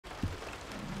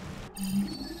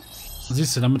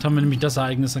Siehst du, damit haben wir nämlich das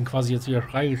Ereignis dann quasi jetzt wieder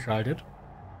freigeschaltet.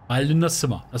 Weil in das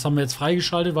Zimmer. Das haben wir jetzt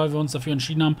freigeschaltet, weil wir uns dafür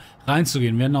entschieden haben,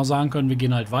 reinzugehen. Wir hätten auch sagen können, wir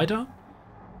gehen halt weiter.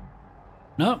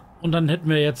 Ne? Und dann hätten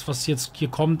wir jetzt, was jetzt hier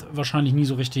kommt, wahrscheinlich nie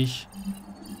so richtig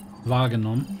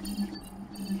wahrgenommen.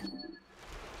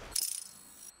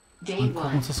 Dann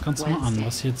gucken wir uns das Ganze mal an,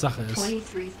 was hier jetzt Sache ist.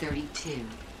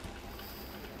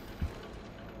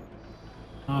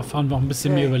 Erfahren wir auch ein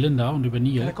bisschen mehr über Linda und über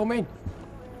Neil.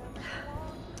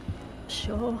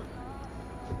 Sure.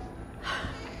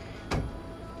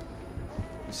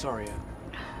 Sorry, I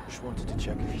just wanted to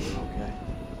check if you were okay.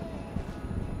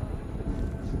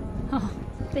 Oh,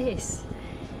 this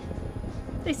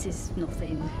is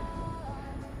nothing.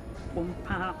 1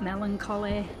 part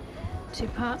melancholy, 2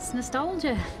 parts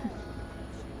nostalgia.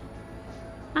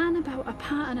 And about 1.5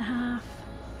 parts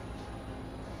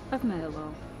of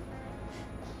Merlot.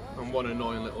 And one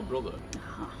annoying little brother.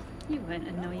 Oh, you weren't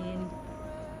annoying.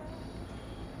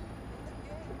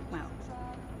 Well,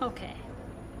 okay.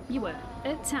 You were,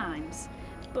 at times.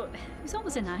 But it was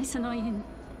always a nice annoying.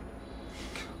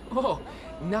 Oh,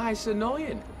 nice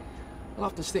annoying. I'll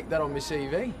have to stick that on my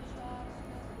CV.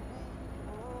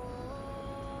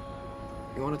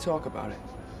 You want to talk about it?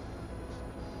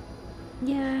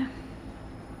 Yeah.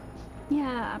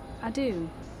 Yeah, I do.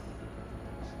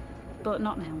 But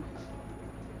not now.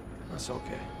 That's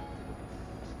okay.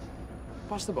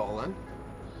 Pass the ball then.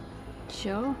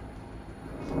 Sure.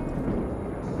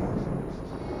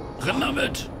 Renn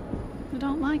damit! I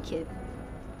don't like it.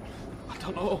 I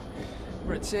don't know.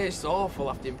 But it tastes awful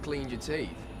after you've cleaned your teeth.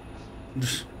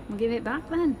 We'll give it back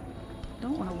then.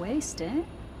 Don't want to waste it.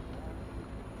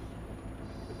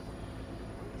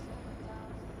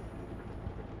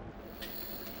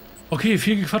 Okay,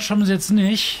 viel gequatscht haben sie jetzt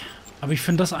nicht. Aber ich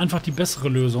finde das einfach die bessere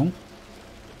Lösung,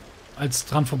 als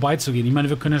dran vorbeizugehen. Ich meine,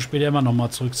 wir können ja später immer nochmal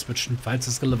zurückswitchen, falls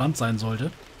es relevant sein sollte.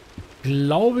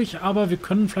 Glaube ich aber, wir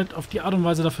können vielleicht auf die Art und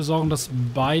Weise dafür sorgen, dass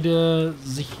beide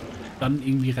sich dann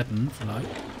irgendwie retten, vielleicht.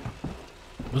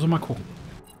 Müssen wir mal gucken.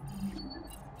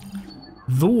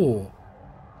 So.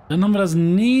 Dann haben wir das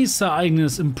nächste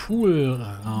Ereignis im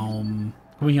Poolraum.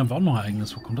 Guck mal, hier haben wir auch noch ein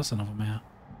Ereignis. Wo kommt das denn auf einmal her?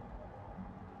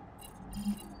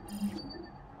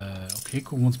 Okay,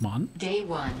 gucken wir uns mal an. Day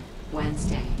 1,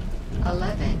 Wednesday,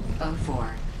 11:04.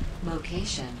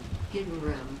 Location, hidden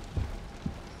room.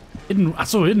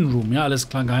 Achso, Hidden Room. Ja, alles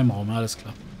klar. Geheimraum. Ja, alles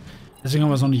klar. Deswegen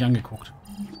haben wir es noch nicht angeguckt.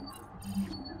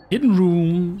 Hidden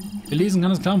Room. Wir lesen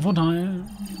kann es klar im Vorteil.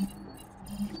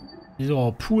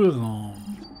 So, Poolraum.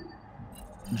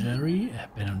 Jerry.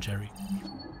 Ben und Jerry.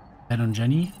 Ben und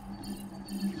Jenny.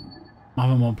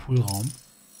 Machen wir mal einen Poolraum.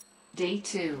 Day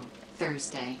 2,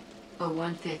 Thursday,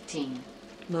 01:15.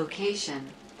 Location,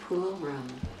 pool room.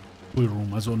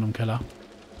 Poolroom, also unten im Keller.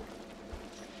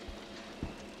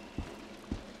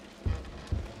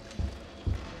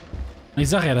 Ich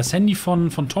sag ja, das Handy von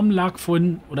Tom lag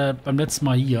vorhin oder beim letzten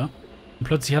Mal hier. Und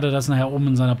plötzlich hat er das nachher oben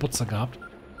in seiner Butze gehabt.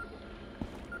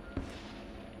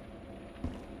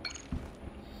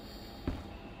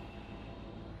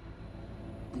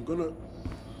 I'm gonna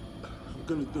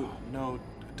do it. No,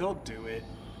 don't do it.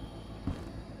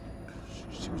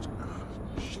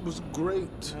 She was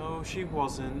great. No, she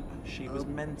wasn't. She was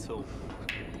mental.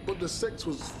 But the sex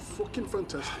was fucking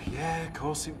fantastic. Yeah, of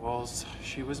course it was.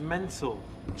 She was mental.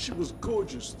 She was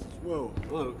gorgeous as well.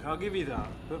 Look, I'll give you that.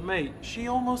 But mate, she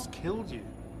almost killed you.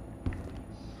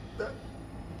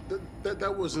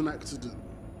 That was an accident.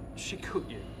 She cut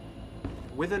you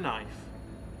with a knife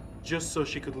just so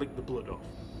she could lick the blood off.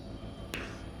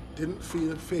 Didn't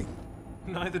feel a thing.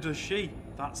 Neither does she.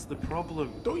 That's the problem.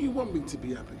 Don't you want me to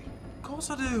be happy? Of course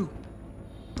I do.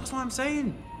 That's what I'm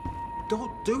saying.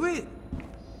 Don't do it.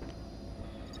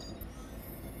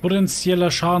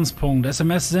 Potenzieller Schadenspunkt.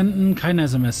 SMS senden, keine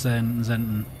SMS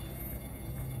senden.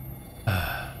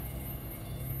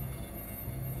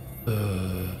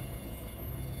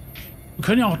 Wir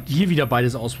können ja auch hier wieder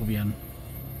beides ausprobieren.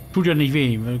 Tut ja nicht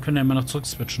weh. Wir können ja immer noch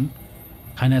zurückswitchen.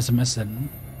 Keine SMS senden.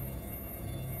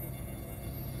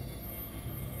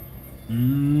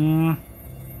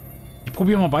 Ich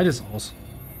probiere mal beides aus.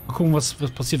 Mal gucken, was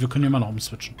passiert. Wir können ja immer noch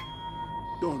umswitchen.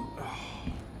 Done.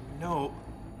 No.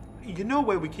 You know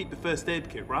where we keep the first aid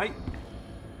kit, right?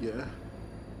 Yeah.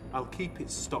 I'll keep it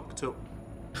stocked up.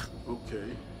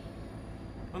 Okay.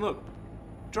 And look,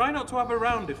 try not to have a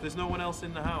round if there's no one else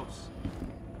in the house.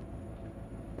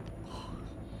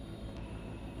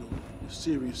 You're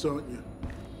serious, aren't you?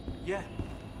 Yeah,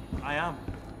 I am.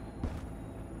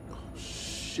 Oh,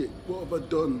 shit. What have I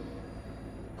done?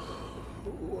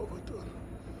 What have I done?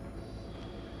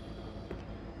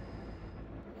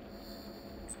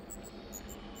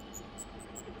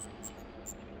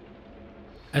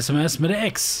 SMS mit der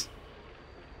Ex.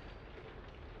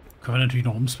 Können wir natürlich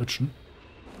noch umswitchen.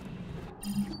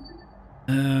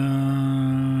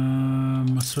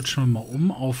 Switchen wir mal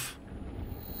um auf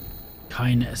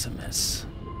keine SMS.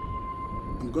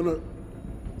 I'm gonna...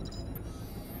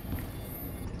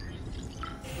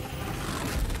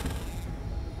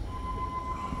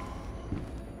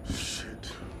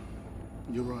 Shit.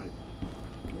 You're right.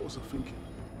 What was I thinking?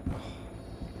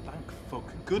 Thank fuck.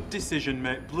 Good decision,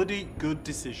 mate. Bloody good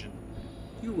decision.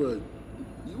 You were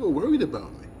worried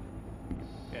about me.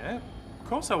 Yeah, of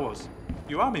course I was.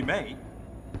 You are me, mate.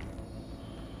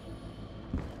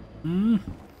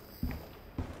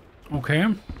 Okay.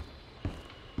 Und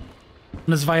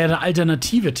es war ja der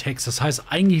alternative Text. Das heißt,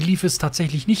 eigentlich lief es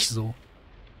tatsächlich nicht so.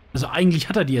 Also eigentlich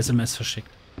hat er die SMS verschickt.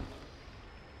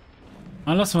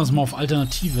 Dann lassen wir es mal auf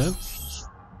Alternative.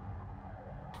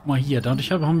 Guck mal hier.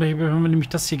 Dadurch haben wir nämlich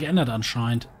das hier geändert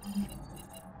anscheinend.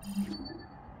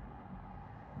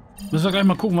 Müssen wir gleich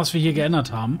mal gucken, was wir hier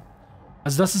geändert haben.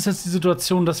 Also das ist jetzt die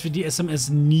Situation, dass wir die SMS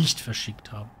nicht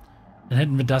verschickt haben. Dann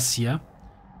hätten wir das hier.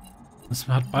 Das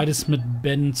hat beides mit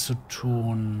Ben zu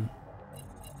tun.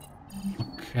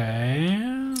 Okay.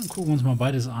 Gucken wir uns mal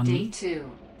beides an. Day 2,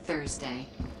 Thursday,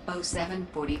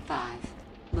 07:45.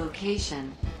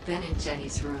 Location, Ben and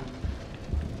Jenny's room.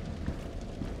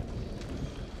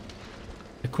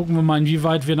 Gucken wir mal,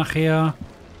 inwieweit wir nachher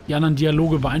die anderen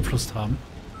Dialoge beeinflusst haben.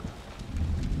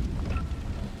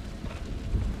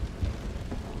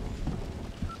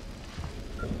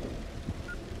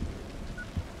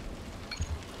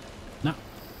 Na.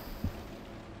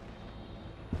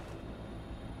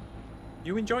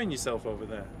 You enjoying yourself over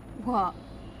there? What?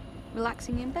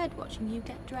 Relaxing in bed, watching you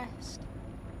get dressed?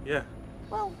 Yeah.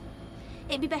 Well,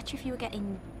 it'd be better if you were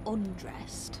getting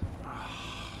undressed.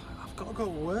 I've got to go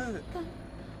to work.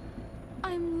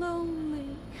 I'm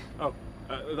lonely. Oh,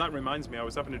 that reminds me, I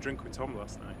was having a drink with Tom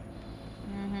last night.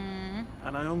 Mm-hmm.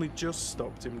 And I only just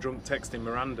stopped him drunk texting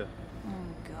Miranda. Oh,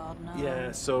 God, no.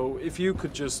 Yeah, so if you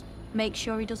could just... Make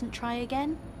sure he doesn't try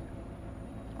again.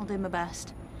 I'll do my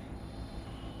best.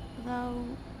 Though,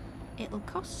 it'll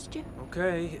cost you.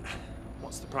 Okay.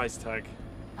 What's the price tag?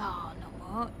 Oh, not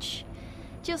much.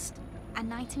 Just a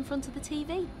night in front of the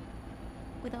TV.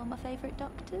 With all my favourite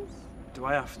doctors. Do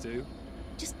I have to?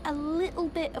 Just a little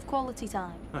bit of quality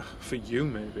time. For you,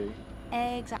 maybe.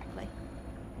 Exactly.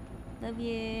 Love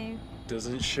you.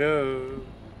 Doesn't show.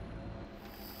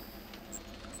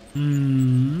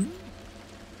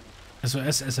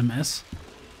 SOS, SMS.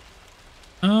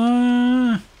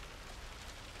 Wir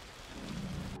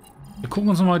gucken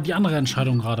uns nochmal die andere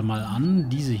Entscheidung gerade mal an.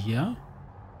 Diese hier.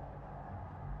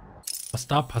 Was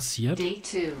da passiert. Day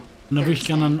 2, Und dann würde ich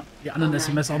gerne die anderen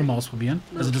SMS auch nochmal ausprobieren.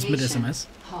 Also das mit Location, SMS.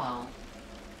 Hall.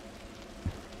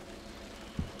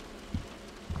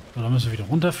 So, da müssen wir wieder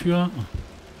runter für.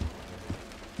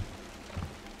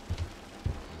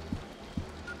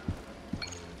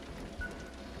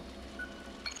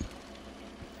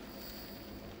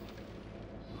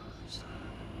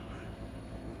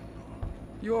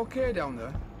 You okay down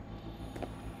there?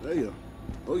 There you.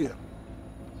 Oh yeah.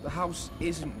 The house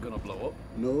isn't gonna blow up.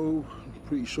 No, I'm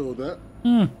pretty sure of that.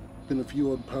 Been a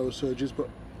few odd power surges, but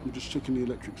I'm just checking the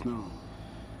electrics now.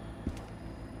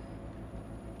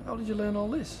 How did you learn all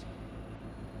this?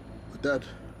 My dad,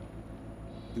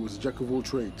 he was a jack of all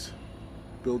trades.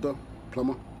 Builder,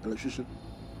 plumber, electrician.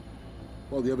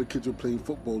 While the other kids were playing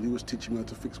football, he was teaching me how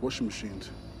to fix washing machines.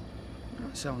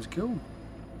 That sounds cool.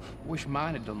 Wish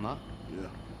mine had done that. Yeah,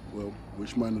 well,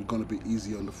 wish mine had gone a bit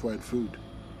easier on the fried food.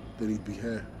 Then he'd be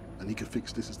here, and he could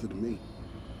fix this instead of me.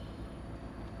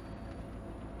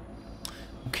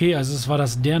 Okay, also es war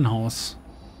das deren Haus.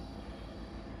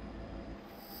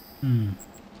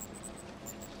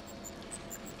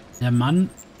 Der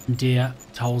Mann der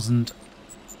 1000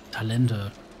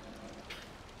 Talente.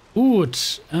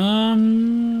 Gut,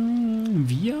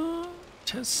 wir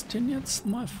testen jetzt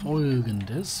mal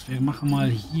Folgendes. Wir machen mal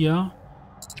hier,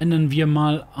 ändern wir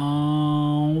mal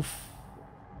auf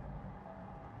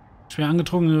schwer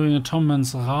angetrunken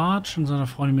Tommans Rat und seiner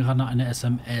Freundin Miranda eine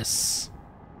SMS.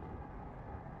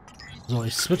 So,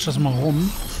 ich switch das mal rum.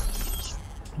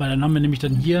 Weil dann haben wir nämlich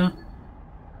dann hier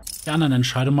die anderen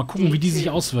Entscheidungen. Mal gucken, wie die sich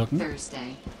auswirken.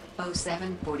 Thursday,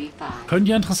 07:45. Könnte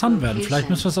ja interessant werden. Vielleicht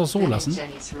müssen wir es auch so lassen.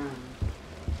 Jenny's room.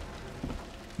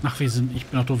 Ach, ich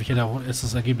bin auch doof. Ich hätte auch erst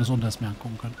das Ergebnis unter es mir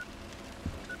angucken können.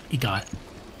 Egal.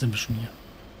 Sind wir schon hier.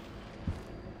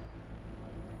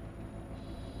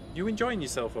 You enjoying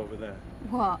yourself over there?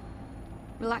 What?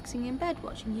 Relaxing in bed,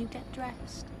 watching you get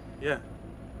dressed? Yeah.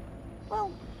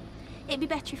 Well, it'd be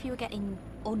better if you were getting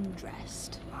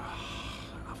undressed.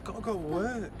 I've got to go to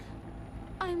work.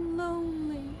 I'm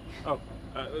lonely. Oh,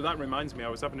 that reminds me, I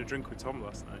was having a drink with Tom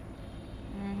last night.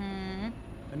 Mm-hmm.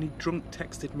 And he drunk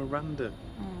texted Miranda.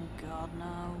 Oh, God,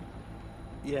 no.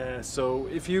 Yeah, so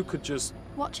if you could just...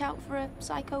 Watch out for a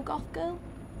psycho goth girl.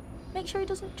 Make sure he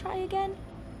doesn't try again.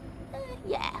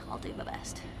 Yeah, I'll do my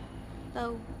best.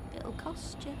 Though, it'll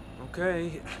cost you.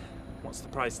 Okay. What's the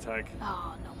price tag?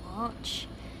 Oh, not much.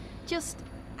 Just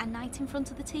a night in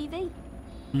front of the TV.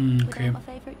 Okay. With all my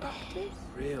favourite doctors.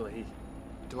 Really?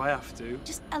 Do I have to?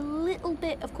 Just a little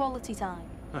bit of quality time.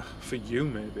 For you,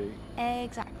 maybe.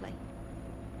 Exactly.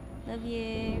 Love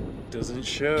you. Doesn't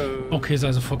show. Okay, ist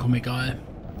also vollkommen egal.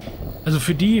 Also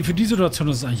für die Situation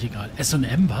ist es eigentlich egal.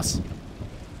 S&M, was?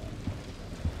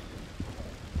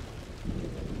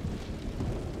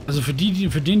 Also für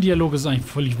den Dialog ist es eigentlich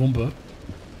völlig Wumpe.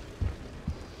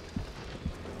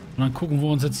 Und dann gucken wir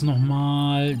uns jetzt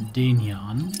nochmal den hier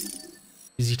an.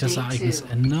 Wie sich das Ereignis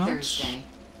ändert. Thursday,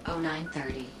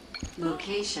 09:30.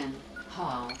 Location,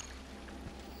 Hall.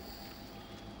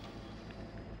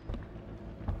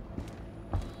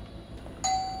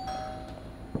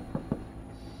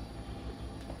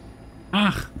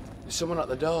 Ach, There's someone at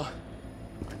the door.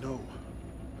 I know.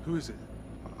 Who is it?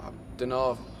 I don't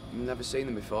know. I've never seen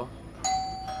them before.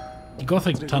 die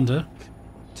Gothic-Tante.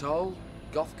 Tall,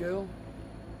 goth girl.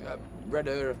 Red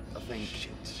hair, I think.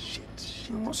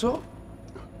 Shit. What's up?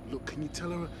 Look, can you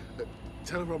tell her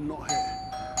I'm not here?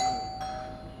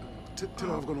 Tell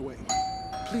her I've gone away.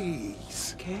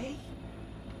 Please. Okay.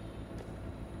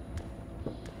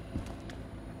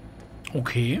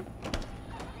 Okay.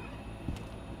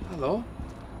 Hello.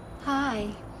 Hi.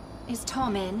 Is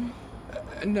Tom in?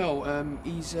 No,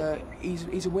 he's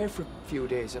away for a few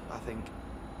days, I think.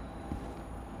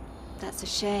 That's a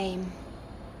shame.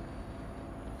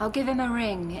 I'll give him a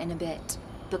ring in a bit,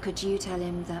 but could you tell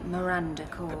him that Miranda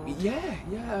called? Yeah,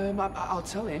 I'll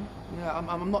tell him. Yeah,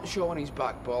 I'm not sure when he's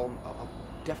back, but I'll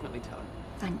definitely tell him.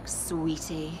 Thanks,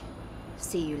 sweetie.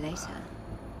 See you later.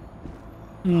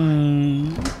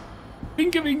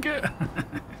 Winke, winke.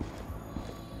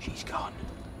 She's gone.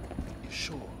 You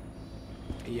sure?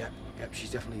 Yep,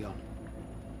 she's definitely gone.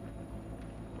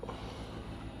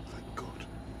 Thank God.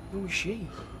 Who is she?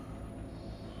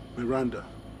 Miranda,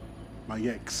 my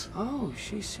ex. Oh,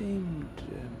 she seemed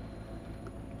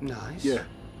nice. Yeah,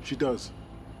 she does.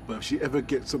 But if she ever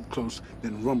gets up close,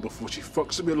 then run before she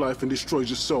fucks up your life and destroys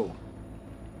your soul.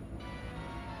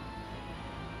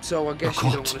 So I guess Oh,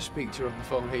 you don't God. want to speak to her on the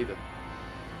phone either.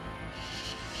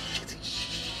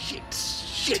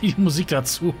 Shit. Die Musik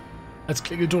dazu. Als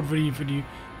Klingelton für die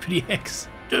Hex.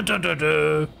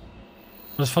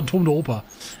 Das Phantom der Oper.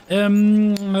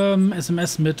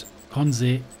 SMS mit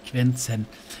Konsequenzen.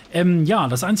 Ja,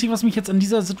 das Einzige, was mich jetzt an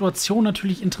dieser Situation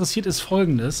natürlich interessiert, ist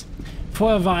Folgendes.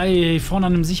 Vorher war er vorne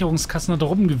an einem Sicherungskasten, hat er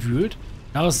rumgewühlt.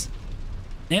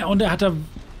 Und er hat da,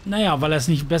 naja, weil er es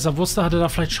nicht besser wusste, hat er da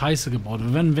vielleicht Scheiße gebaut.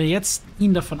 Und wenn wir jetzt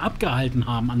ihn davon abgehalten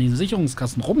haben, an den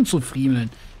Sicherungskasten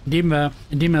rumzufriemeln, indem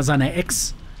er seiner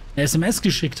Ex eine SMS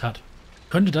geschickt hat,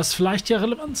 könnte das vielleicht ja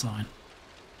relevant sein.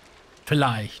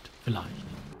 Vielleicht.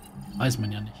 Weiß man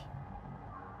ja nicht.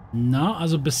 Na,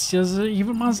 also bis jetzt, ich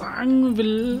würde mal sagen, wir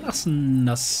lassen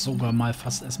das sogar mal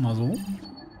fast erstmal so.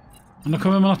 Und dann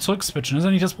können wir immer noch zurückswitchen. Das ist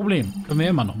ja nicht das Problem. Können wir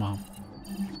immer noch machen.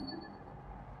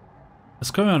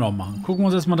 Das können wir noch machen. Gucken wir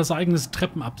uns erstmal das eigene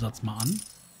Treppenabsatz mal an.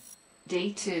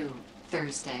 Day 2,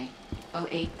 Thursday,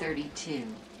 08:32.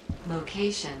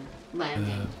 Location,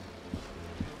 landing.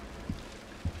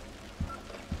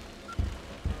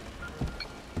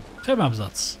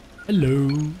 Treppenabsatz. Hallo,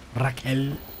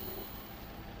 Raquel.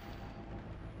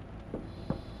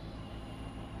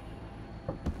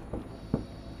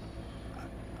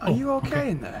 Are you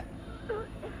okay in there?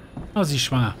 Oh, sie ist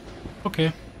schwanger.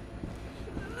 Okay.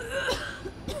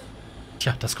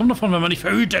 Tja, das kommt davon, wenn man nicht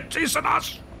verhütet. Siehst du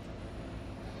das? I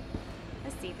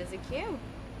see there's a queue.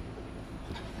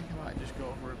 I think I might just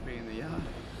go for a pee in the yard.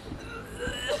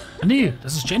 Nee,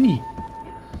 das ist Jenny.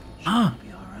 Ah.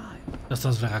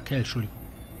 Das wäre Raquel, Entschuldigung.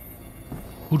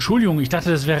 Gut, Entschuldigung, ich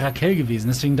dachte, das wäre Raquel gewesen.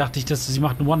 Deswegen dachte ich, dass sie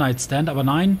macht einen One-Night-Stand. Aber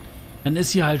nein, dann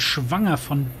ist sie halt schwanger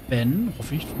von Ben.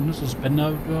 Hoffe ich zumindest, dass Ben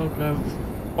der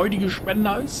heutige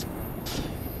Spender ist.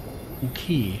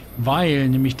 Okay, weil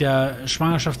nämlich der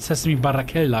Schwangerschaftstest nämlich bei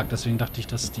Raquel lag. Deswegen dachte ich,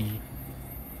 dass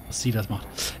sie das macht.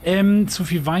 Zu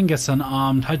viel Wein gestern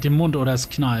Abend. Halt den Mund oder es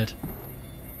knallt.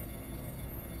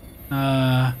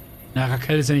 Na,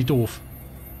 Raquel ist ja nicht doof.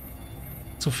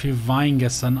 Zu viel Wein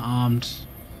gestern Abend.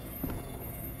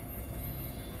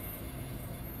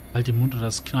 Halt den Mund oder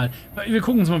es knallt. Wir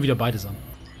gucken uns mal wieder beides an.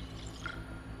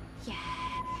 Yeah,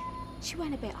 she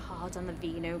went a bit hard on the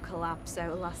Vino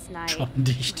collapso last night.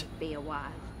 Schottendicht. Be a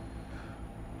while.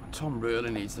 Tom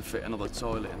really needs to fit another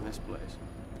toilet in this place.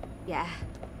 Yeah.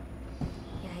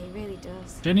 Yeah, he really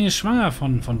does. Jenny ist schwanger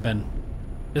von Ben.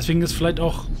 Deswegen ist vielleicht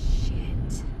auch...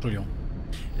 Shit. Entschuldigung.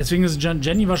 Deswegen ist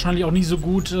Jenny wahrscheinlich auch nicht so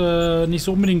gut, nicht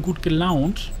so unbedingt gut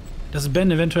gelaunt, dass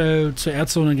Ben eventuell zur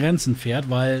Ärzte ohne Grenzen fährt,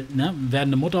 weil, ne,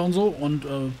 werdende Mutter und so und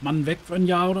Mann weg für ein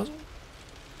Jahr oder so.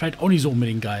 Vielleicht auch nicht so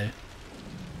unbedingt geil.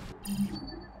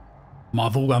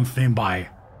 Mal wo ganz nebenbei.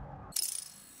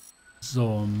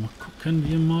 So, mal gucken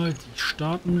wir mal. Die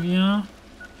starten wir.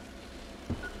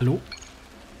 Hallo?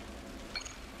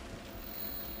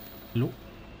 Hallo?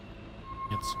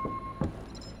 Jetzt.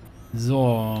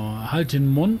 So, halt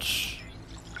den Mund.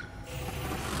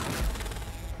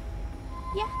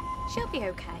 Yeah, she'll be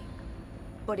okay.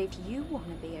 But if you want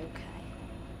to be okay,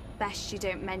 best you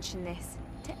don't mention this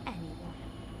to anyone.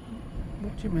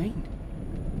 What do you mean?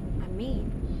 I mean,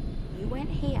 you weren't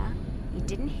here, you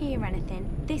didn't hear anything,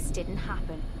 this didn't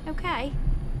happen, okay?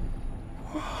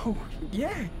 Whoa,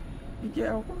 yeah.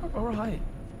 Yeah, alright.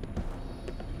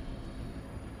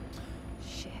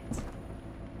 Shit.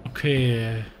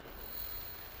 Okay.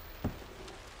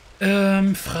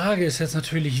 Frage ist jetzt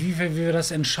natürlich, wie wir das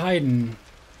entscheiden.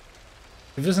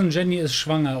 Wir wissen, Jenny ist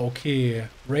schwanger, okay.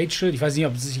 Rachel, ich weiß nicht,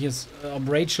 ob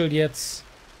Rachel jetzt...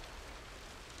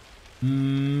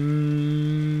 Neil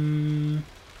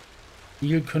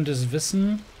könnte es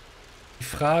wissen. Die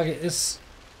Frage ist,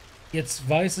 jetzt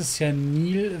weiß es ja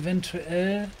Neil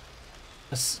eventuell,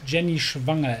 dass Jenny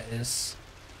schwanger ist.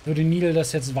 Würde Neil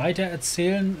das jetzt weiter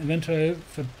erzählen, eventuell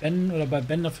für Ben oder bei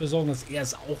Ben dafür sorgen, dass er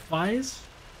es auch weiß,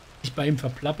 sich bei ihm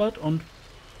verplappert und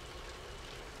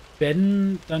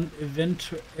Ben dann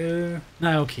eventuell...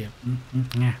 Na, okay.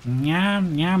 Ja,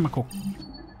 mal gucken.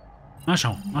 Mal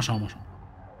schauen.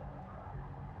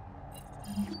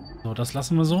 So, das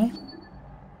lassen wir so.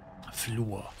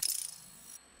 Flur.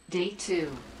 Day 2,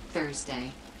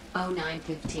 Thursday,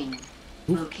 09:15.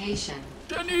 Location.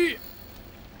 Jenny!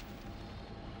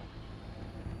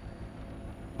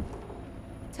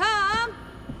 Tom!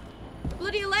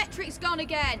 Bloody electric's gone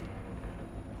again!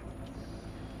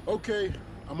 Okay,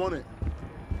 I'm on it.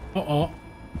 Oh.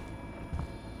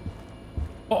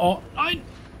 Nein!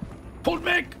 Pult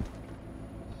weg!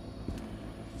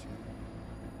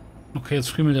 Okay, jetzt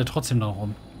friemelt er trotzdem da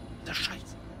rum. Der Scheiß.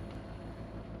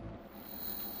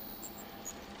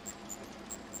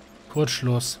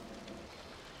 Kurzschluss.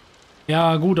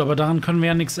 Ja, gut, aber daran können wir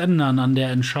ja nichts ändern an der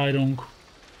Entscheidung.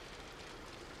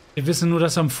 Wir wissen nur,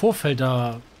 dass er im Vorfeld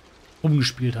da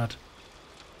rumgespielt hat.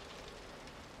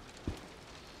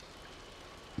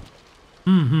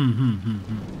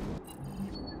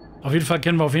 Auf jeden Fall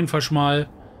kennen wir auf jeden Fall schon mal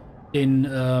den,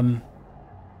 den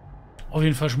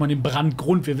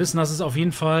Brandgrund. Wir wissen, dass es auf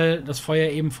jeden Fall das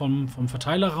Feuer eben vom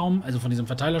Verteilerraum, also von diesem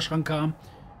Verteilerschrank kam,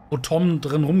 wo Tom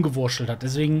drin rumgewurschtelt hat.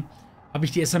 Deswegen habe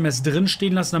ich die SMS drin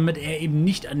stehen lassen, damit er eben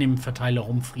nicht an dem Verteiler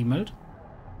rumfriemelt.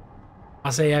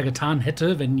 Was er ja getan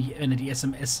hätte, wenn er die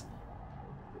SMS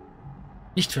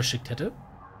nicht verschickt hätte.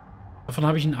 Davon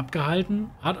habe ich ihn abgehalten,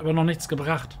 hat aber noch nichts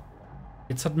gebracht.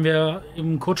 Jetzt hatten wir eben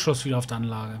einen Kurzschluss wieder auf der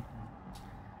Anlage.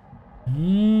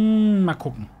 Mal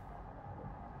gucken.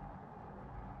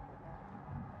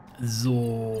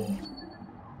 So.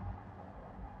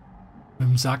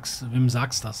 Wem sagst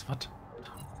das? Was?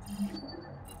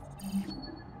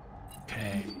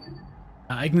 Okay.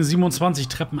 Ereignis 27,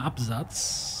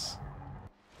 Treppenabsatz.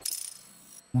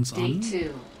 Uns Day an. 2,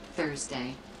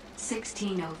 Thursday,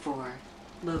 16:04.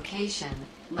 Location,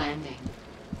 landing.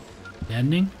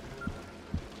 Landing?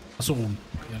 Achso, oben.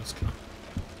 Okay, alles klar.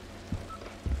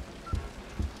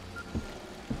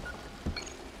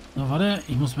 So, warte.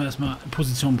 Ich muss mir erstmal in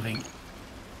Position bringen.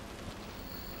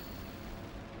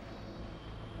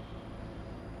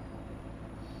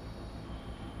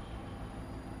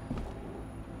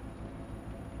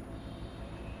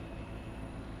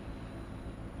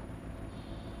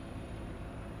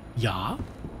 Ja.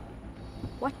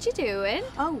 What you doing?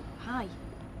 Oh, hi.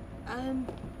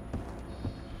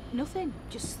 Nothing.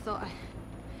 Just thought I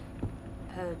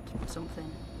heard something.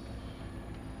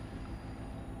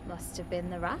 Must have been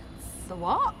the rats. The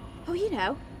what? Oh, you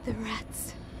know, the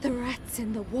rats. The rats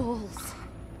in the walls.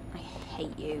 I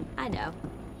hate you. I know.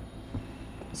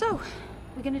 So,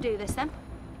 we're gonna do this then?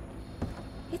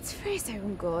 It's for his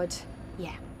own good.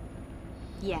 Yeah.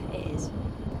 Yeah, it is.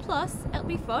 Plus, it'll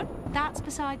be fun. That's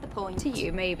beside the point. To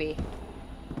you, maybe.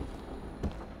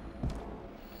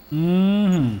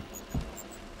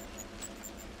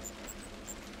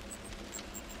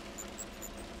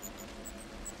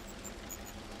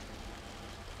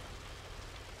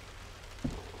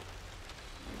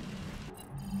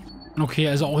 Okay,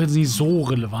 also auch jetzt nicht so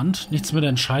relevant. Nichts mit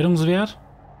Entscheidungswert.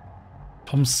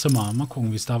 Toms Zimmer. Mal gucken,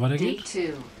 wie es da Day weitergeht.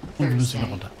 2, Und wir müssen wieder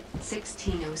Thursday, runter.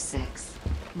 1606.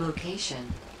 Location,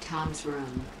 Tom's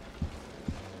room.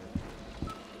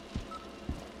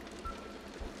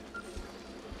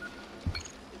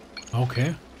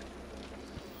 Okay.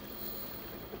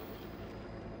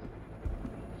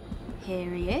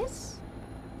 Here he is.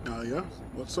 Yeah?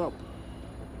 What's up?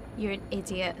 You're an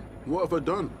idiot. What have I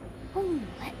done? Oh,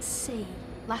 let's see.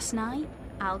 Last night,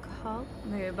 alcohol,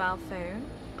 mobile phone,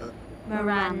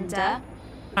 Miranda.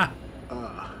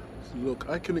 Look,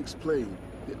 I can explain.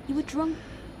 You were drunk.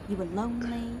 You were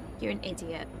lonely. You're an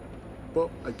idiot. But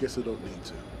I guess I don't need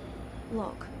to.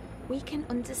 Look, we can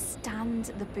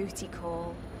understand the booty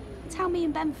call. It's how me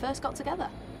and Ben first got together.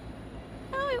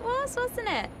 Oh, it was, wasn't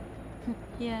it?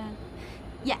 Yeah.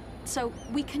 Yeah, so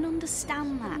we can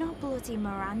understand that. Not bloody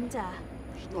Miranda.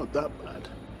 It's not that bad.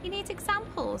 You need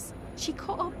examples. She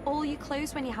cut up all your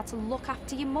clothes when you had to look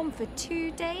after your mum for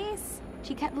 2 days.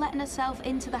 She kept letting herself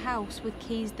into the house with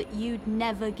keys that you'd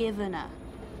never given her.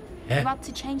 You had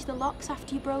to change the locks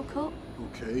after you broke up.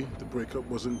 Okay, the breakup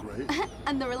wasn't great.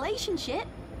 And the relationship?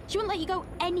 She wouldn't let you go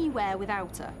anywhere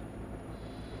without her.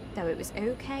 Though it was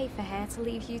okay for her to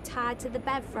leave you tied to the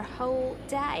bed for a whole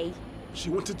day. She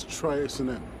wanted to try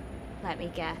S&M. Let me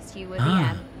guess, you were the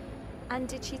M. And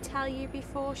did she tell you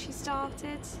before she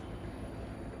started?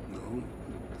 No.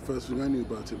 The first thing I knew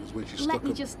about it was when she stuck Let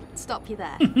me up... just stop you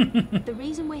there. The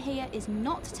reason we're here is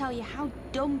not to tell you how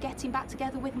dumb getting back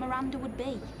together with Miranda would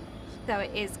be. Though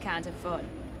it is kind of fun.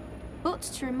 But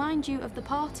to remind you of the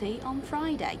party on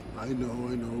Friday. I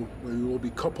know. Where we will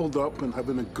be coupled up and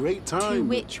having a great time. To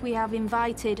which we have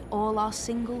invited all our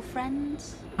single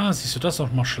friends. Siehst du, das ist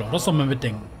doch mal schlau. Das soll man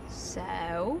mitdenken.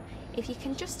 So, if you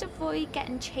can just avoid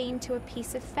getting chained to a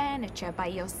piece of furniture by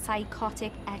your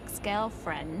psychotic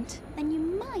ex-girlfriend, then you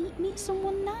might meet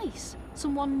someone nice,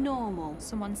 someone normal,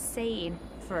 someone sane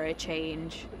for a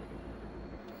change.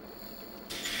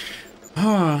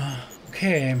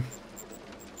 Okay.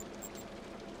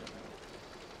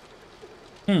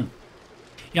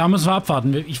 Ja, müssen wir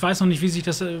abwarten. Ich weiß noch nicht, wie sich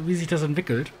das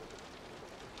entwickelt.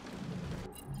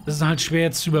 Das ist halt schwer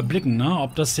jetzt zu überblicken, ne?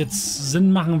 Ob das jetzt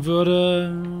Sinn machen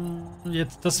würde,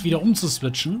 jetzt das wieder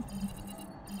umzuswitchen.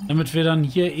 Damit wir dann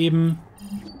hier eben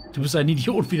Du bist ein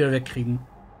Idiot wieder wegkriegen.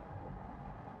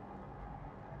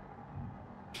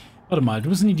 Warte mal, du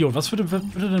bist ein Idiot. Was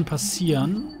würde denn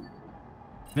passieren,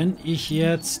 wenn ich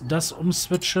jetzt das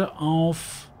umswitche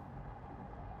auf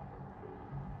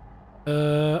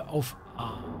A?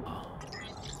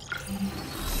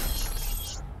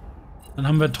 Dann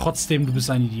haben wir trotzdem, du bist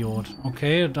ein Idiot.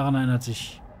 Okay, daran erinnert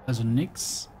sich also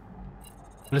nichts.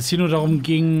 Weil es hier nur darum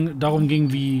ging,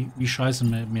 wie scheiße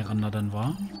Miranda dann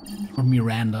war. Und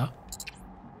Miranda.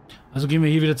 Also gehen wir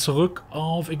hier wieder zurück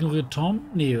auf ignoriert Tom.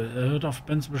 Nee, er hört auf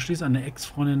Ben zu beschließen, eine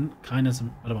Ex-Freundin keine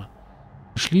SMS. Warte mal.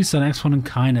 Beschließt seine Ex-Freundin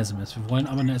keine SMS. Wir wollen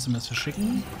aber eine SMS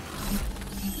verschicken.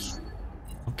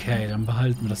 Okay, dann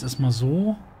behalten wir das erstmal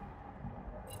so.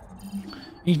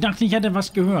 Ich dachte, ich hätte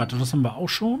was gehört. Und das haben wir auch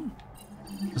schon.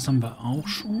 Das haben wir auch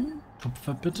schon.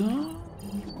 Tupfer bitte.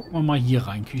 Gucken wir mal hier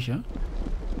rein, Küche.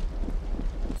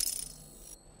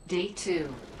 Day 2,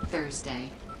 Thursday,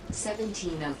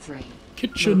 1703.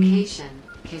 Kitchen. Location,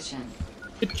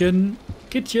 kitchen.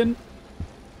 Kittchen.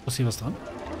 Ist hier was dran?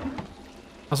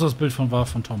 Achso, das Bild war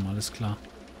von Tom, alles klar.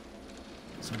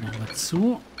 So, machen wir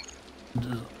zu.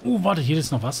 Oh, warte, hier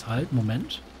ist noch was. Halt,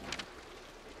 Moment.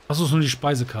 Achso, ist nur die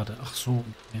Speisekarte. Ach so,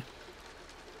 okay.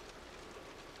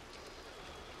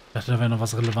 Ich dachte, da wäre noch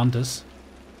was Relevantes.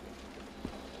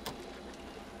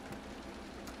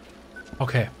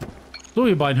 Okay. So,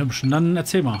 ihr beiden Hübschen, dann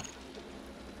erzähl mal.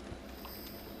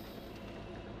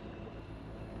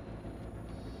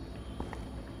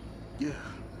 Yeah,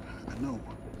 I know.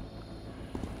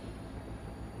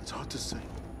 It's hard to say.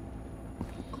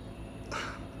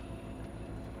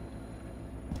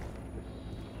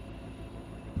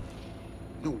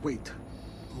 No, wait.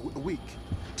 A week.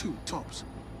 2 tops.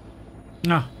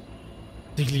 Na,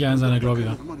 sicherlich einer seiner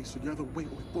Gläubiger. Money, so you either wait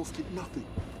or we both get nothing.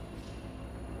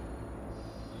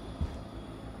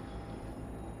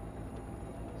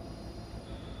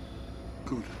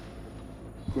 Good.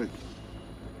 Great.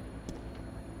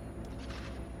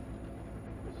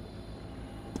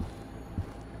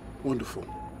 Wonderful.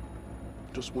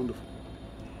 Just wonderful.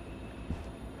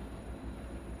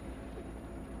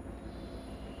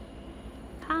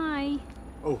 Hi.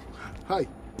 Oh, hi.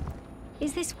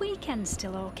 Is this weekend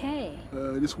still okay?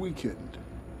 This weekend.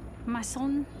 My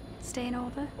son staying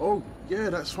over? Oh, yeah,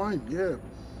 that's fine, yeah.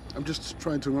 I'm just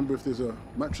trying to remember if there's a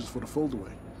mattress for the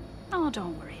foldaway. Oh,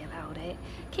 don't worry about it.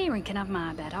 Kieran can have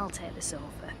my bed. I'll take the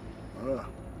sofa. Ah,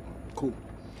 cool.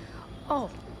 Oh,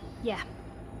 yeah.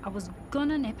 I was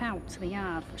gonna nip out to the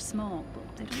yard for a smoke,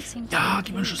 but they don't seem to. Ja,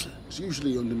 gib mir einen Schlüssel. It's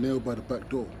usually on the nail by the back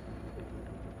door.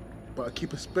 But I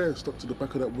keep a spare stuck to the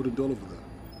back of that wooden door over there.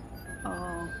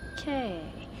 Okay.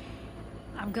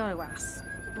 I've got to ask,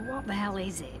 but what the hell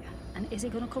is it? And is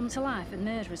it gonna come to life and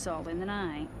murder us all in the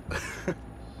night?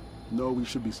 No, we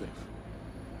should be safe.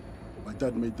 My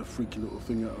dad made the freaky little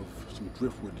thing out of some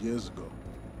driftwood years ago.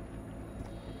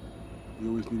 We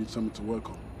always needed something to work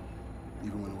on,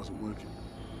 even when it wasn't working.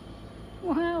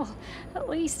 Well, at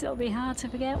least it'll be hard to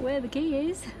forget where the key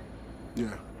is.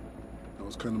 Yeah, that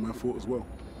was kind of my fault as well.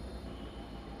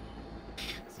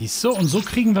 Siehst du, und so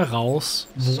kriegen wir raus,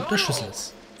 wo der Schlüssel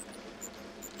ist.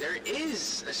 There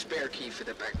is a spare key for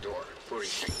the back door,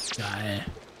 43. Geil.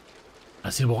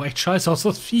 Das sieht aber auch echt scheiße aus,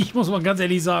 das Viech, muss man ganz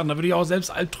ehrlich sagen. Da würde ich auch selbst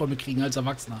Albträume kriegen als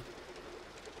Erwachsener.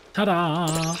 Tada!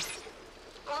 Ah,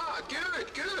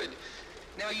 good, good.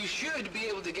 Now you should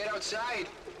be able to get outside.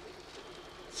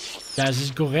 Ja, es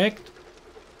ist korrekt.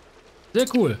 Sehr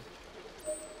cool.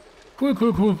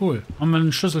 Cool. Haben wir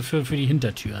einen Schlüssel für die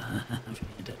Hintertür. Für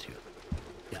die Hintertür.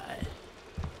 Geil.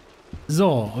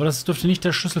 So, aber das dürfte nicht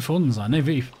der Schlüssel für unten sein. Ne?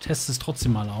 Ich teste es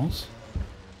trotzdem mal aus.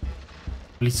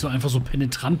 Weil ich so einfach so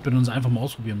penetrant bin und es einfach mal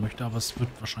ausprobieren möchte. Aber es wird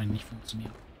wahrscheinlich nicht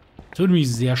funktionieren. Das würde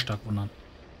mich sehr stark wundern.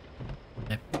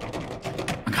 Ne.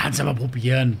 Man kann es ja mal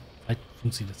probieren. Vielleicht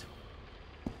funktioniert das ja.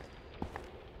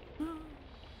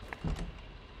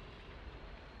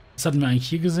 Was hatten wir eigentlich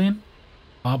hier gesehen?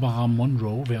 Barbara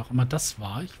Monroe, wer auch immer das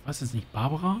war. Ich weiß jetzt nicht.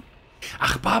 Barbara?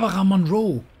 Ach, Barbara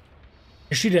Monroe.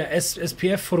 Hier steht der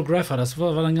SPF-Photographer. Das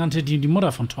war dann genannte die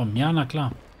Mutter von Tom. Ja, na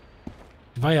klar.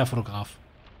 Die war ja Fotograf.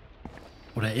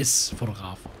 Oder ist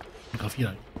Fotograf. Fotografiert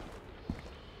halt.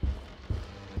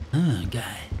 Ah, geil.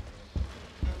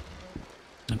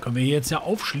 Dann können wir jetzt ja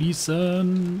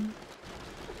aufschließen.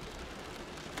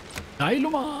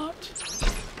 Geilomat.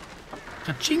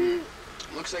 Katsching.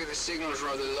 Looks like the signal's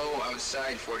rather low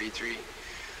outside, 43.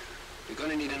 We're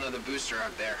gonna need another booster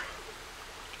out there.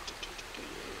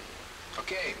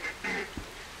 Okay.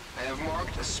 I have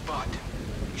marked a spot.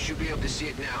 You should be able to see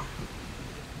it now.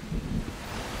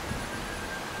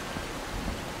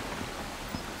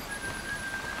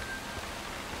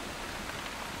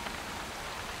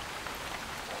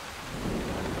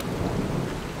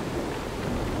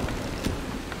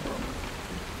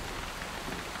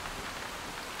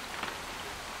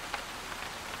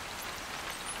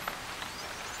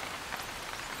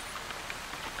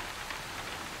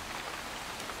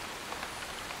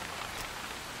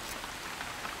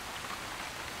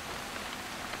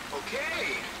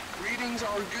 Okay, readings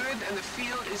are good and the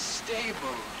field is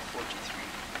stable, 43.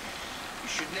 You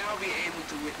should now be able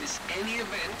to witness any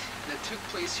event that took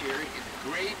place here in the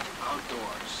great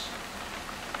outdoors.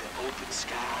 The open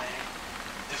sky,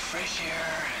 the fresh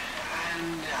air,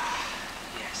 and,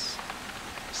 yes,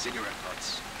 cigarette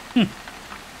butts.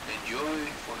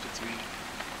 Enjoy, 43.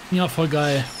 Ja, voll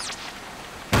geil.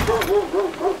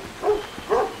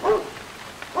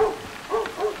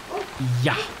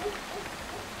 Ja.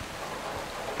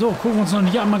 So, gucken wir uns noch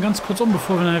hier einmal ganz kurz um,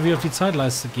 bevor wir nachher wieder auf die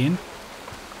Zeitleiste gehen.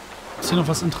 Ob es hier noch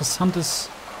was Interessantes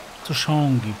zu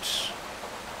schauen gibt.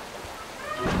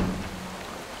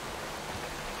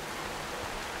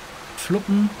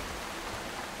 Fluppen.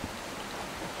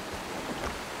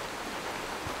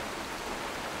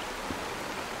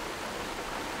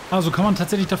 Also kann man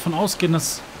tatsächlich davon ausgehen,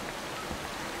 dass...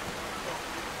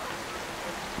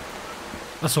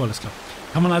 Achso, alles klar.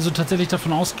 Kann man also tatsächlich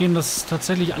davon ausgehen, dass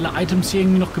tatsächlich alle Items hier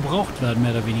irgendwie noch gebraucht werden,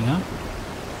 mehr oder weniger.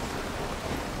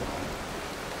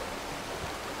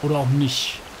 Oder auch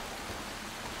nicht.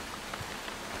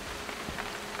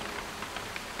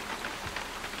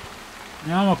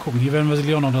 Ja, mal gucken. Hier werden wir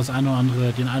sicherlich auch noch den einen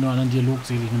oder anderen Dialog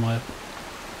sicherlich nochmal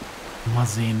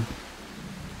sehen.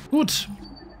 Gut.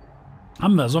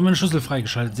 Haben wir. So haben wir den Schlüssel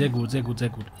freigeschaltet. Sehr gut.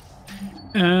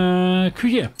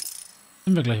 Küche.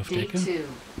 Sind wir gleich auf der Day Ecke. 2,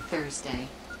 Thursday,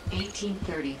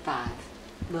 1835.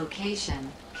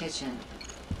 Location, kitchen.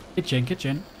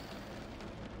 Kitchen.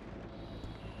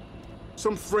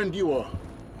 Some friend you are.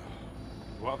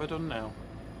 What have I done now?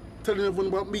 Telling everyone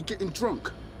about me getting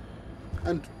drunk.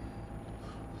 And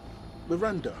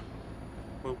Miranda.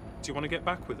 Well, do you want to get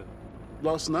back with her?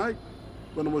 Last night,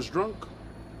 when I was drunk,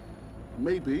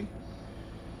 maybe.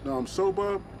 Now I'm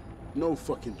sober, no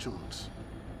fucking chance.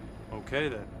 Okay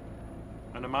then.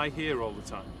 And am I here all the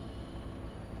time?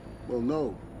 Well,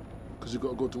 no, because you got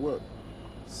to go to work.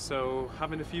 So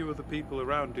having a few other people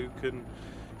around who can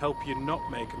help you not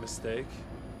make a mistake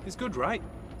is good, right?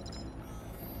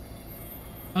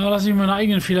 Aber lass mich meine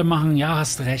eigenen Fehler machen. Ja,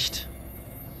 hast recht.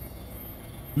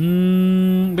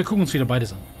 Wir gucken uns wieder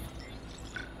beides an.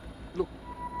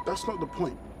 that's not the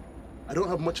point. I don't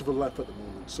have much of a life at the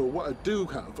moment, so what I do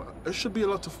have, I should be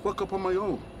allowed to fuck up on my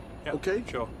own. Yeah, okay?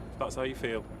 Sure, if that's how you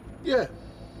feel. Yeah.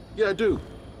 Yeah, I do.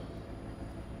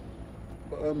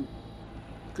 But,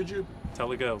 could you... Tell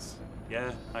the girls.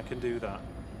 Yeah, I can do that.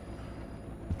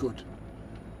 Good.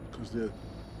 Because the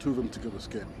two of them together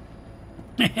scare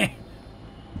me.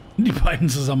 Die beiden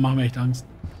zusammen machen mir echt Angst.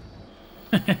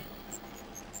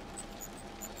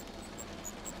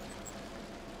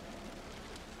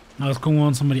 Na, jetzt gucken wir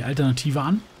uns nochmal die Alternative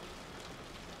an.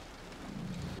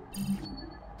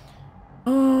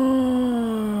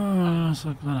 Was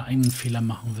er gerade einen Fehler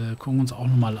machen will. Gucken wir uns auch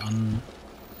nochmal an.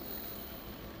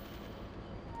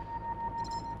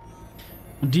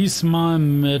 Und diesmal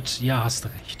mit... Ja, hast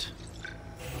recht.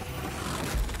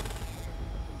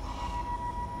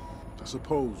 I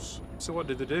suppose. So what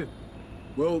did they do?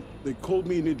 Well, they called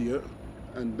me an idiot,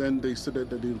 and then they said that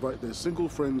they'd invite their single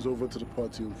friends over to the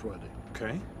party on Friday.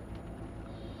 Okay.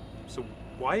 So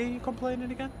why are you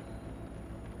complaining again?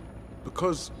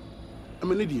 Because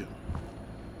I'm an idiot.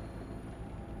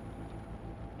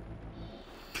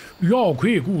 Ja,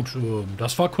 okay, gut.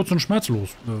 Das war kurz und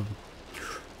schmerzlos.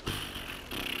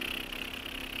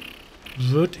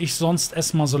 Würde ich sonst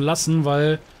erstmal so lassen,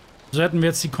 weil so hätten wir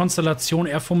jetzt die Konstellation,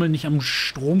 er fummelt nicht am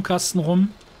Stromkasten rum.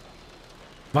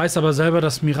 Weiß aber selber,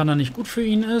 dass Miranda nicht gut für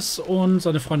ihn ist und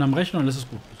seine Freunde am Rechner und alles ist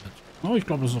gut. Oh, ich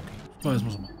glaube, das ist okay. So, jetzt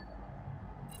muss man.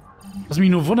 Was mich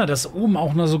nur wundert, dass oben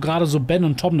auch nur so gerade so Ben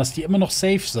und Tom, dass die immer noch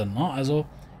safe sind. Ne? Also,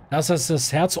 da ist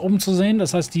das Herz oben zu sehen.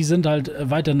 Das heißt, die sind halt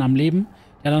weiterhin am Leben.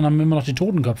 Ja, dann haben wir immer noch die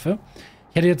Totenköpfe.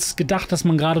 Ich hätte jetzt gedacht, dass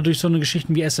man gerade durch so eine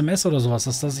Geschichten wie SMS oder sowas,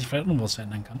 dass da sich vielleicht noch was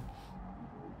verändern kann.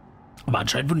 Aber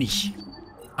anscheinend wohl nicht.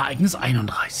 Ereignis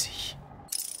 31.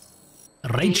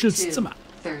 Rachels Zimmer.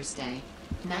 Thursday,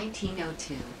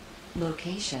 1902.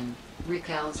 Location,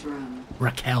 Raquel's room.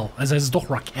 Raquel. Also es ist doch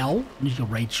Raquel, nicht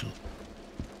Rachel.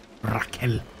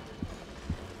 Raquel.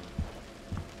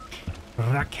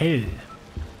 Raquel.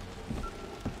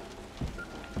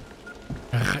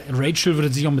 Rachel würde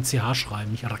sich auch mit CH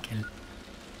schreiben, nicht Raquel.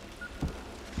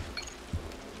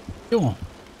 Jo.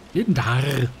 Jeden Tag.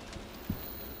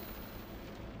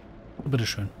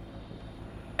 Bitteschön.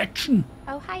 Action.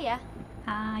 Oh, hiya.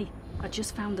 Hi. I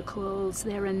just found the clothes.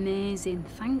 They're amazing.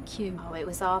 Thank you. Oh, it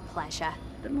was our pleasure.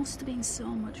 It must have been so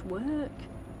much work.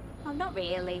 Oh, not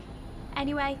really.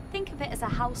 Anyway, think of it as a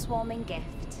housewarming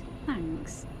gift.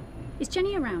 Thanks. Is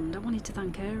Jenny around? I wanted to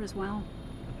thank her as well.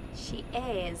 She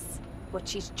is, but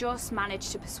she's just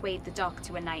managed to persuade the doc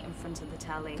to a night in front of the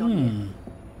telly.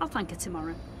 I'll thank her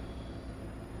tomorrow.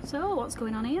 So, what's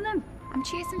going on here then? I'm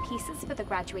choosing pieces for the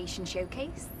graduation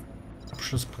showcase.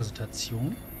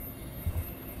 Abschlusspräsentation.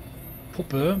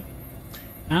 Puppe.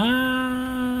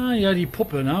 Ah, ja, die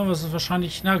Puppe, ne? Was ist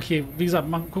wahrscheinlich... Na, okay, wie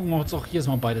gesagt, gucken wir uns auch hier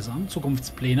erstmal beides an.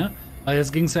 Zukunftspläne. Weil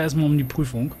jetzt ging es ja erstmal um die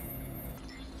Prüfung.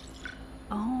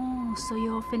 Oh, so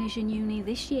you're finishing uni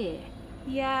this year?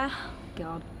 Yeah.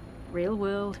 God, real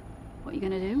world. What are you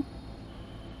gonna do?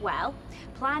 Well,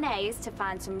 plan A is to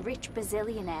find some rich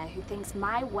bazillionaire who thinks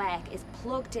my work is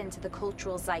plugged into the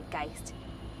cultural zeitgeist.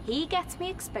 He gets me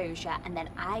exposure, and then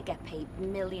I get paid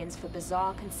millions for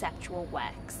bizarre conceptual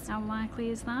works. How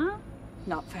likely is that?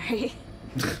 Not very.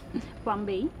 Plan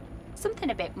B?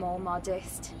 Something a bit more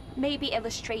modest. Maybe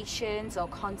illustrations or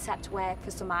concept work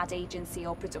for some ad agency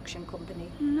or production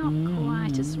company. Not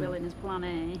quite as thrilling as Plan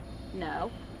A. No,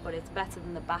 but it's better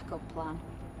than the backup plan.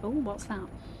 Oh, what's that?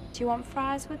 Do you want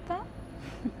fries with that?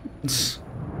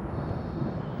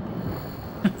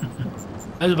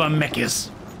 Also beim Mc's.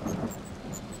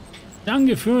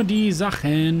 Danke für die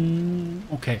Sachen.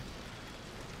 Okay.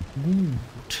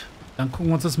 Gut. Dann gucken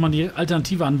wir uns das mal die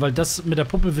Alternative an, weil das mit der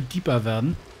Puppe wird deeper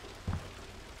werden.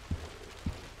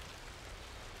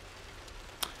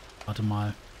 Warte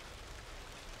mal.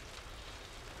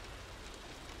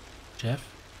 Jeff?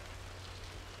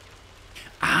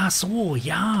 Ah, so,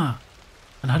 ja.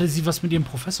 Dann hatte sie was mit ihrem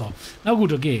Professor. Na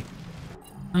gut, okay.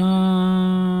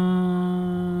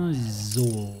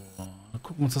 So. Dann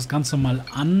gucken wir uns das Ganze mal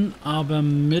an, aber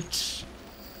mit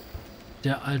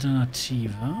der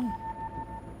Alternative.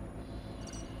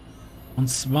 Und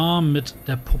zwar mit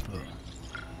der Puppe.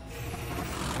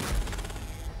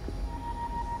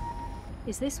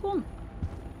 Is this one?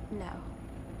 No.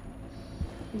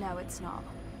 No, it's not.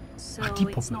 So Ach, die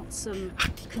it's Puppe. not some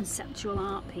conceptual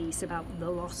art piece about the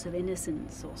loss of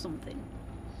innocence or something.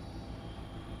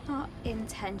 Not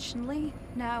intentionally,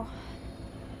 no.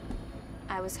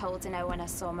 I was holding her when I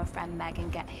saw my friend Megan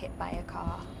get hit by a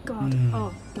car. God,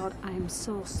 oh God, I am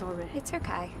so sorry. It's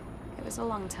okay. It was a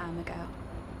long time ago.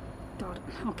 God,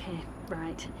 okay.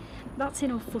 Right. That's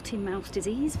enough foot in mouth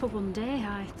disease for one day.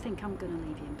 I think I'm gonna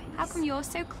leave you in peace. How come you're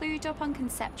so clued up on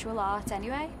conceptual art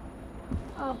anyway?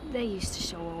 Oh, they used to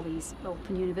show all these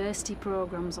open university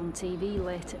programs on TV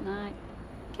late at night.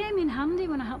 Came in handy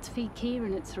when I had to feed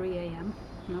Kieran at 3 AM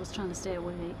and I was trying to stay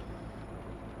awake.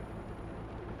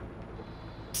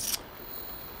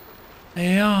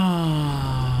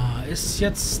 Ja, ist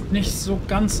jetzt nicht so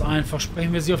ganz einfach.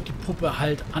 Sprechen wir sie auf die Puppe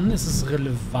halt an? Ist es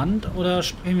relevant oder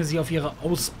sprechen wir sie auf ihre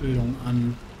Ausbildung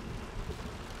an?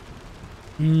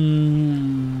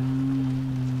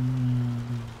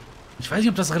 Ich weiß nicht,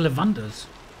 ob das relevant ist.